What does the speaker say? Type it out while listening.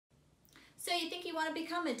So you think you want to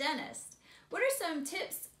become a dentist? What are some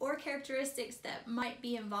tips or characteristics that might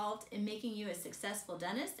be involved in making you a successful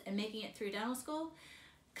dentist and making it through dental school?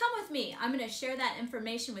 Come with me. I'm going to share that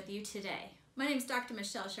information with you today. My name is Dr.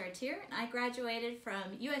 Michelle Chartier, and I graduated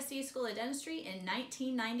from USC School of Dentistry in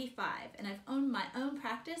 1995, and I've owned my own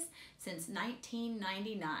practice since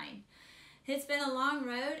 1999. It's been a long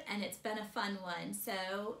road, and it's been a fun one,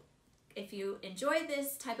 so if you enjoy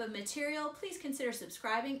this type of material, please consider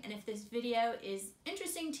subscribing, and if this video is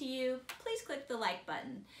interesting to you, please click the like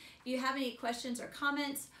button. If you have any questions or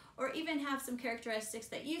comments, or even have some characteristics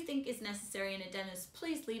that you think is necessary in a dentist,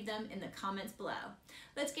 please leave them in the comments below.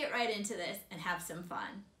 Let's get right into this and have some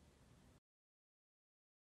fun.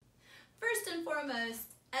 First and foremost,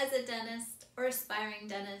 as a dentist or aspiring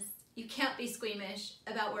dentist, you can't be squeamish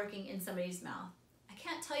about working in somebody's mouth. I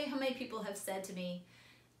can't tell you how many people have said to me,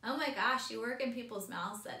 "Oh my gosh, you work in people's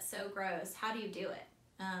mouths, that's so gross. How do you do it?"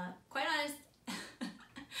 Quite honest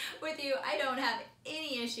with you, I don't have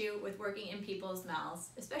any issue with working in people's mouths,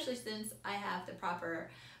 especially since I have the proper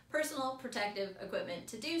personal protective equipment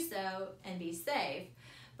to do so and be safe.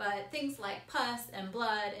 But things like pus and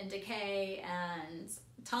blood and decay and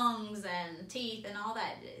tongues and teeth and all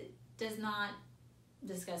that does not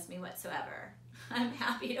disgust me whatsoever. I'm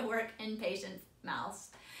happy to work in patients' mouths.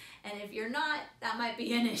 And if you're not, that might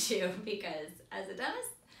be an issue, because as a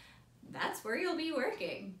dentist, that's where you'll be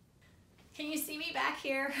working. Can you see me back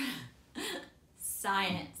here?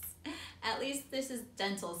 Science. At least this is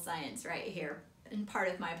dental science right here, and part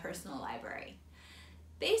of my personal library.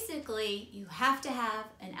 Basically, you have to have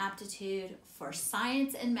an aptitude for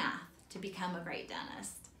science and math to become a great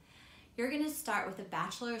dentist. You're going to start with a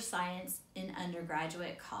Bachelor of Science in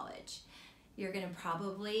undergraduate college. You're going to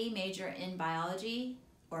probably major in biology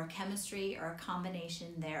or chemistry or a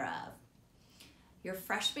combination thereof. Your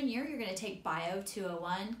freshman year, you're going to take Bio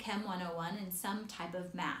 201, Chem 101, and some type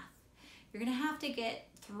of math. You're going to have to get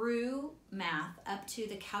through math up to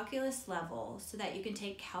the calculus level so that you can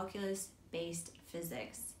take calculus-based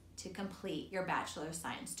physics to complete your Bachelor of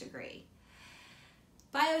Science degree.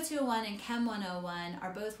 Bio 201 and Chem 101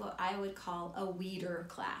 are both what I would call a weeder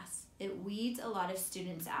class. It weeds a lot of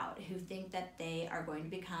students out who think that they are going to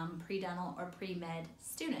become pre-dental or pre-med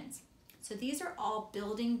students. So these are all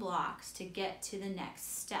building blocks to get to the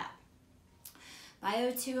next step.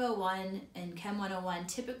 Bio 201 and Chem 101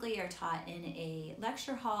 typically are taught in a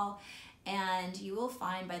lecture hall, and you will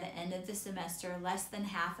find by the end of the semester, less than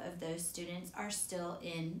half of those students are still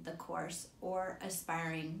in the course or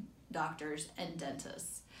aspiring doctors and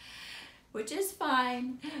dentists, which is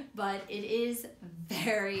fine, but it is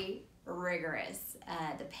very rigorous.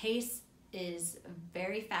 The pace is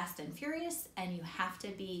very fast and furious, and you have to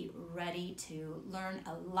be ready to learn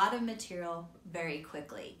a lot of material very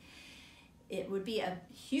quickly. It would be a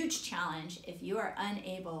huge challenge if you are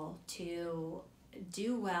unable to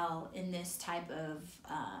do well in this type of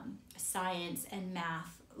science and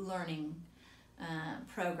math learning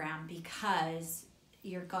program, because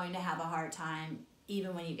you're going to have a hard time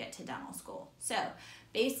even when you get to dental school. So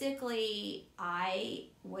basically, I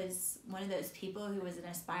was one of those people who was an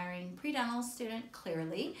aspiring pre-dental student,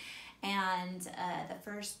 clearly, and the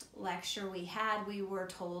first lecture we had, we were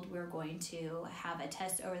told we were going to have a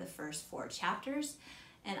test over the first 4 chapters,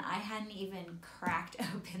 and I hadn't even cracked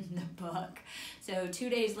open the book. So 2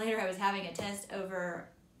 days later, I was having a test over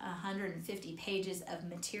 150 pages of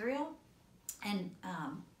material, and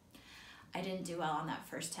I didn't do well on that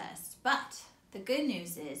first test. But the good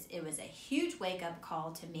news is it was a huge wake-up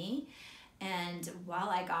call to me, and while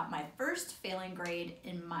I got my first failing grade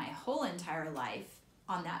in my whole entire life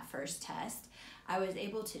on that first test, I was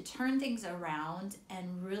able to turn things around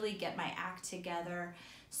and really get my act together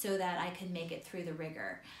so that I could make it through the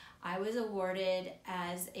rigor. I was awarded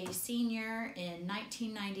as a senior in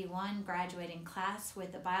 1991 graduating class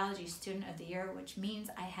with the Biology Student of the Year, which means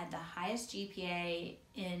I had the highest GPA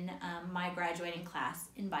in my graduating class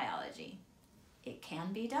in biology. It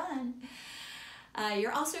can be done.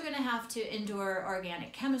 You're also going to have to endure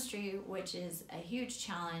organic chemistry, which is a huge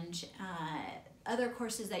challenge. Other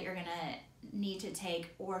courses that you're going to need to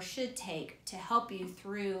take or should take to help you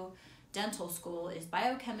through dental school is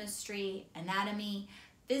biochemistry, anatomy,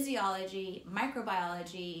 physiology,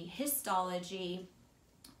 microbiology, histology,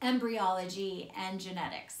 embryology, and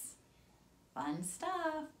genetics. Fun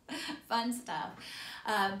stuff, fun stuff.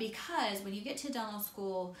 Because when you get to dental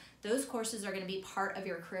school, those courses are going to be part of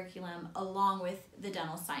your curriculum along with the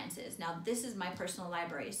dental sciences. Now, this is my personal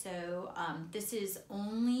library, so this is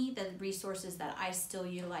only the resources that I still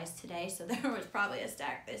utilize today. So there was probably a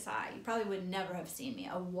stack this high. You probably would never have seen me,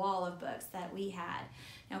 a wall of books that we had.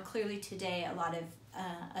 Now, clearly today, a lot of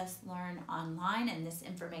us learn online, and this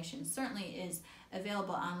information certainly is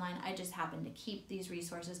available online. I just happen to keep these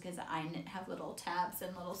resources because I have little tabs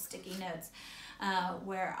and little sticky notes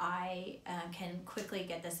where I can quickly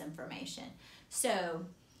get this information. So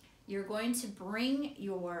you're going to bring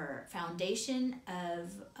your foundation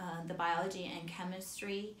of the biology and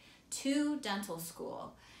chemistry to dental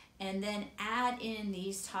school, and then add in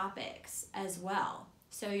these topics as well.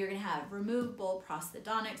 So you're going to have removable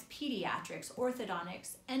prosthodontics, pediatrics,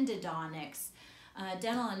 orthodontics, endodontics,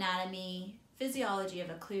 dental anatomy, physiology of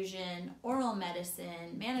occlusion, oral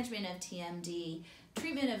medicine, management of TMD,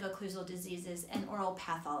 treatment of occlusal diseases, and oral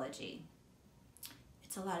pathology.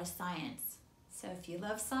 It's a lot of science. So if you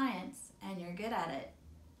love science and you're good at it,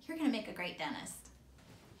 you're going to make a great dentist.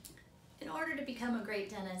 In order to become a great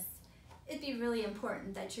dentist, it'd be really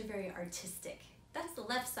important that you're very artistic. That's the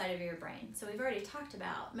left side of your brain. So we've already talked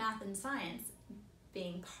about math and science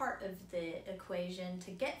being part of the equation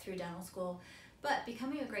to get through dental school, but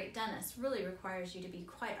becoming a great dentist really requires you to be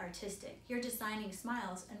quite artistic. You're designing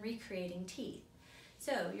smiles and recreating teeth.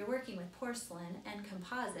 So you're working with porcelain and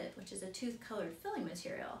composite, which is a tooth-colored filling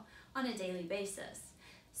material, on a daily basis.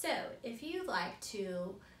 So if you like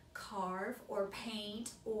to carve or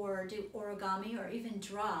paint or do origami or even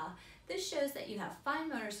draw, this shows that you have fine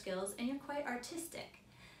motor skills and you're quite artistic.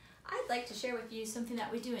 I'd like to share with you something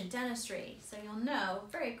that we do in dentistry, so you'll know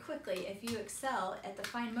very quickly if you excel at the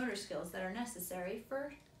fine motor skills that are necessary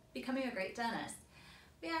for becoming a great dentist.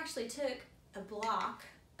 We actually took a block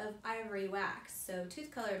of ivory wax, so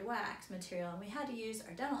tooth-colored wax material, and we had to use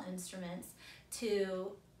our dental instruments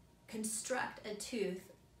to construct a tooth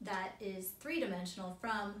that is three-dimensional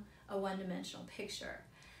from a one-dimensional picture.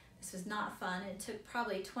 This was not fun. It took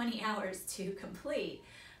probably 20 hours to complete,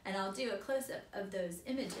 and I'll do a close-up of those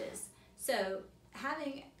images. So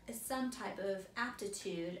having some type of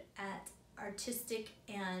aptitude at artistic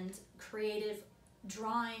and creative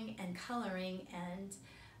drawing and coloring and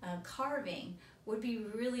carving would be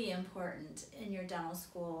really important in your dental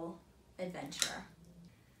school adventure.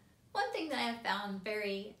 One thing that I have found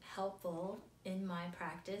very helpful in my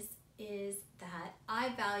practice is that I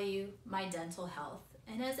value my dental health.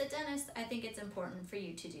 And as a dentist, I think it's important for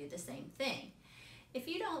you to do the same thing. If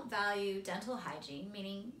you don't value dental hygiene,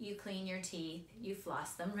 meaning you clean your teeth, you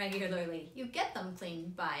floss them regularly, you get them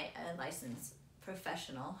cleaned by a licensed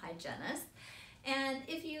professional hygienist, and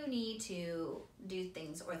if you need to do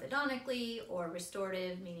things orthodontically or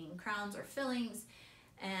restorative, meaning crowns or fillings,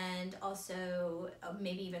 and also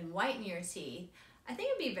maybe even whiten your teeth, I think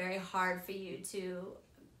it'd be very hard for you to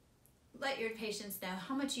let your patients know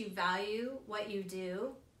how much you value what you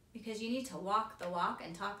do, because you need to walk the walk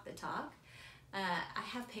and talk the talk. I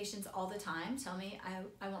have patients all the time tell me,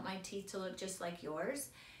 I want my teeth to look just like yours.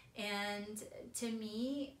 And to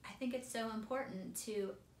me, I think it's so important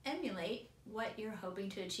to emulate what you're hoping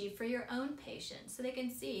to achieve for your own patients so they can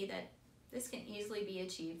see that this can easily be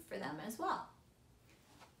achieved for them as well.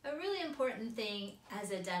 A really important thing as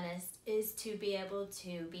a dentist is to be able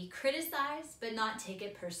to be criticized but not take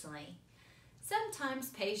it personally. Sometimes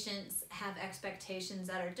patients have expectations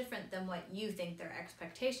that are different than what you think their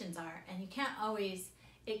expectations are, and you can't always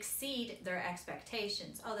exceed their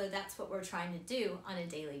expectations, although that's what we're trying to do on a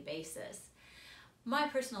daily basis. My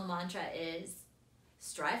personal mantra is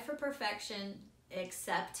strive for perfection,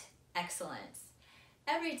 accept excellence.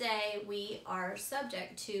 Every day we are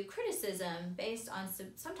subject to criticism based on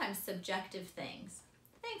sometimes subjective things.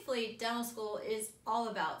 Thankfully, dental school is all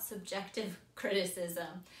about subjective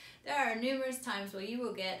criticism. There are numerous times where you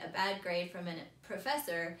will get a bad grade from a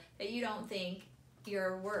professor that you don't think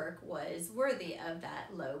your work was worthy of that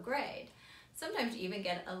low grade. Sometimes you even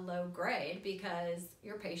get a low grade because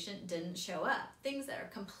your patient didn't show up. Things that are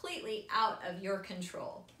completely out of your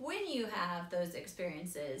control. When you have those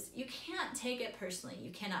experiences, you can't take it personally.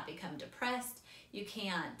 You cannot become depressed. You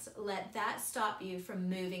can't let that stop you from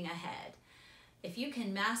moving ahead. If you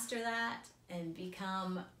can master that and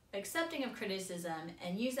become accepting of criticism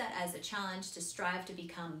and use that as a challenge to strive to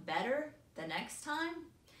become better the next time,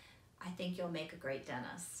 I think you'll make a great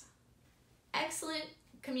dentist. Excellent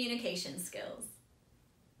communication skills.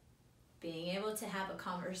 Being able to have a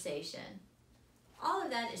conversation. All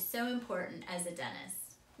of that is so important as a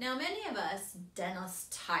dentist. Now, many of us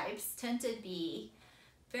dentist types tend to be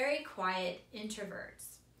very quiet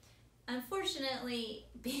introverts. Unfortunately,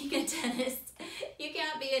 being a dentist, you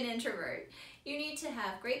can't be an introvert. You need to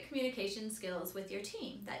have great communication skills with your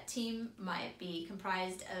team. That team might be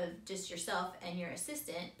comprised of just yourself and your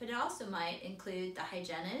assistant, but it also might include the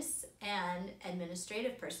hygienists and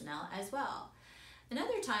administrative personnel as well.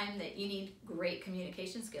 Another time that you need great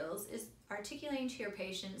communication skills articulating to your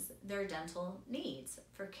patients their dental needs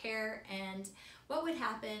for care and what would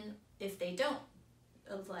happen if they don't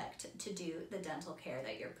elect to do the dental care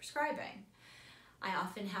that you're prescribing. I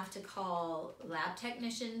often have to call lab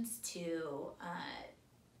technicians to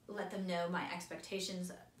let them know my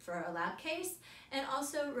expectations for a lab case, and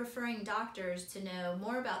also referring doctors to know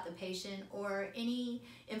more about the patient or any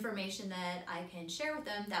information that I can share with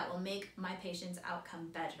them that will make my patient's outcome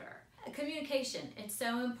better. Communication, it's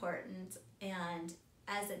so important, and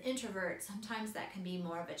as an introvert, sometimes that can be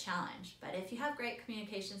more of a challenge, but if you have great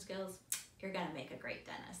communication skills, you're gonna make a great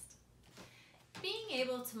dentist. Being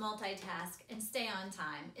able to multitask and stay on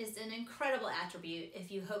time is an incredible attribute if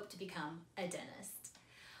you hope to become a dentist.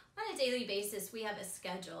 On a daily basis, we have a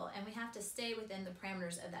schedule and we have to stay within the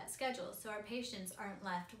parameters of that schedule so our patients aren't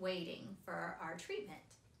left waiting for our treatment.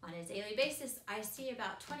 On a daily basis, I see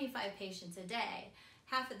about 25 patients a day.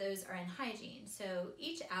 Half of those are in hygiene, so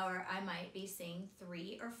each hour I might be seeing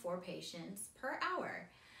 3 or 4 patients per hour.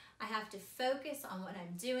 I have to focus on what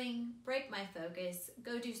I'm doing, break my focus,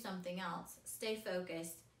 go do something else, stay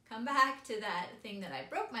focused, come back to that thing that I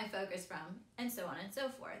broke my focus from, and so on and so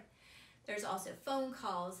forth. There's also phone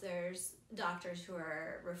calls, there's doctors who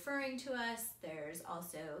are referring to us, there's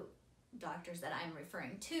also doctors that I'm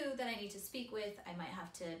referring to that I need to speak with. I might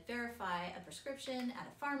have to verify a prescription at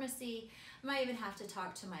a pharmacy. I might even have to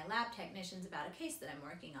talk to my lab technicians about a case that I'm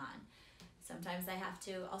working on. Sometimes I have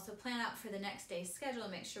to also plan out for the next day's schedule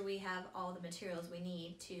and make sure we have all the materials we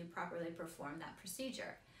need to properly perform that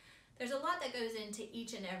procedure. There's a lot that goes into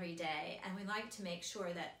each and every day, and we like to make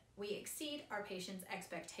sure that we exceed our patients'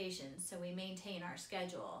 expectations, so we maintain our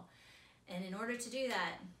schedule. And in order to do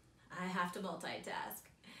that, I have to multitask.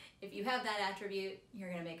 If you have that attribute,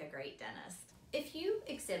 you're gonna make a great dentist. If you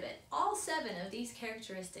exhibit all 7 of these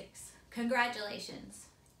characteristics, congratulations,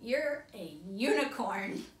 you're a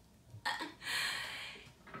unicorn.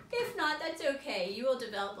 If not, that's okay. You will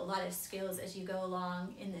develop a lot of skills as you go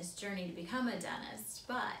along in this journey to become a dentist,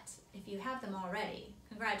 but if you have them already,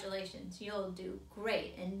 congratulations, you'll do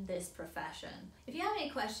great in this profession. If you have any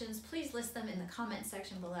questions, please list them in the comment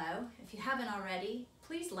section below. If you haven't already,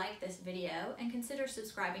 please like this video and consider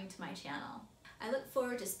subscribing to my channel. I look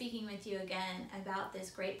forward to speaking with you again about this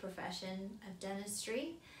great profession of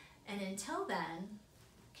dentistry, and until then,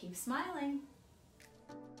 keep smiling.